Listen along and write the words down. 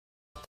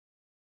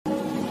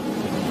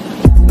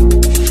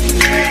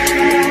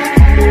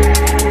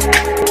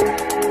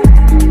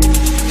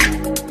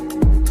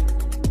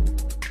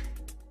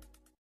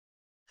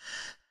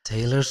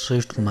Taylor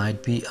Swift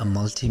might be a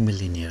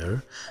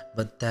multi-millionaire,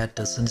 but that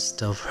doesn't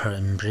stop her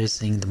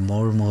embracing the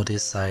more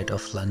modest side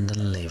of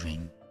London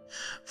living.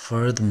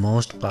 For the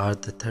most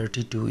part, the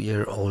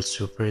 32-year-old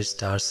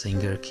superstar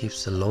singer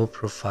keeps a low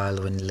profile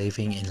when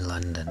living in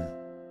London.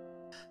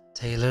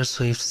 Taylor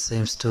Swift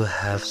seems to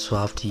have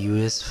swapped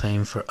US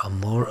fame for a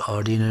more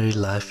ordinary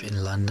life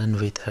in London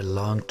with her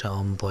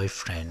long-term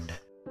boyfriend.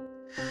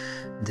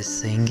 The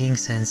singing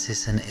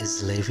sensation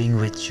is living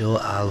with Joe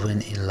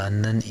Alwyn in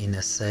London in a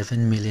 £7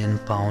 million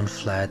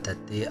flat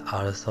that they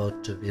are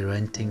thought to be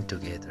renting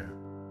together.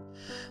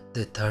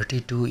 The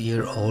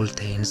 32-year-old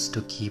tends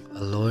to keep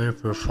a lower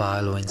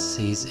profile when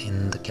she's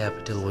in the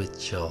capital with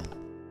Joe.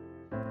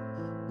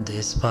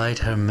 Despite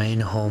her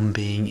main home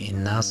being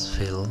in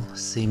Nashville,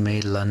 she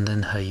made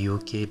London her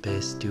UK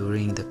base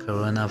during the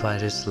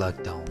coronavirus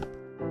lockdown.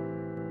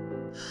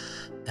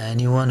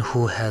 Anyone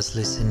who has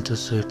listened to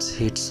Swift's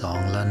hit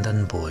song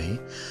London Boy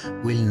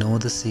will know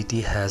the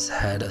city has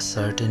had a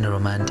certain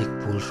romantic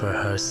pull for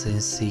her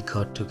since she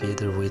got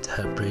together with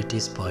her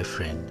British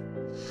boyfriend.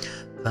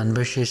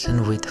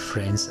 Conversation with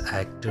French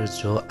actor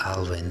Joe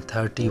Alwyn,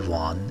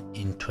 31,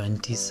 in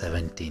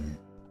 2017.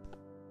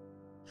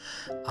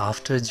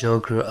 After Joe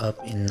grew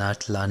up in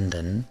North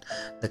London,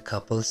 the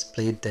couple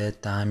split their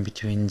time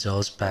between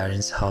Joe's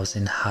parents' house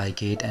in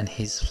Highgate and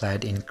his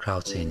flat in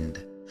Crouch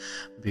End,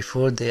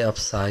 before they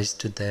upsized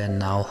to their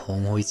now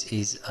home, which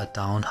is a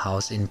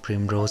townhouse in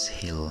Primrose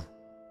Hill.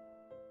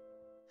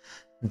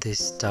 The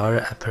star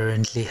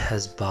apparently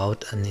has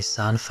bought a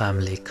Nissan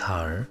family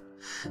car.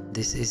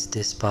 This is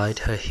despite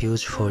her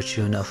huge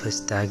fortune of a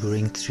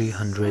staggering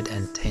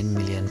 £310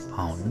 million.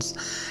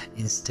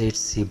 Instead,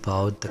 she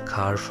bought the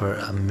car for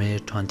a mere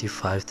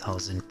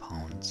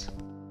 £25,000.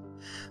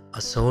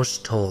 A source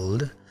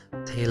told,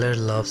 Taylor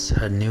loves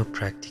her new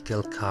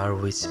practical car,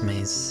 which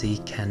means she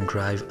can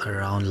drive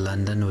around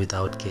London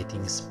without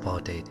getting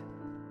spotted.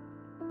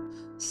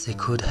 She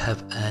could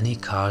have any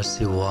car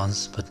she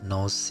wants, but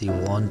knows she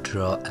won't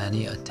draw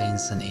any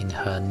attention in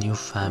her new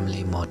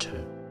family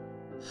motor.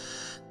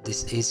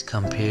 This is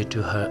compared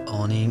to her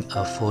owning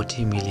a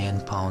 £40 million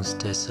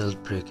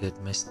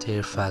Dassault-Breguet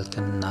Mystere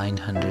Falcon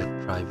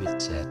 900 private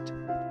jet.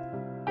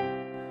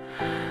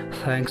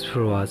 Thanks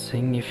for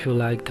watching. If you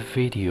like the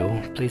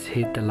video, please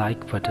hit the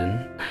like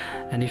button,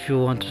 and if you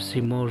want to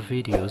see more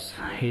videos,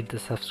 hit the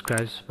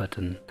subscribe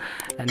button,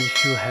 and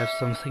if you have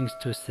some things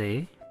to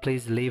say,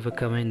 please leave a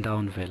comment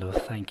down below.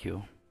 Thank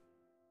you.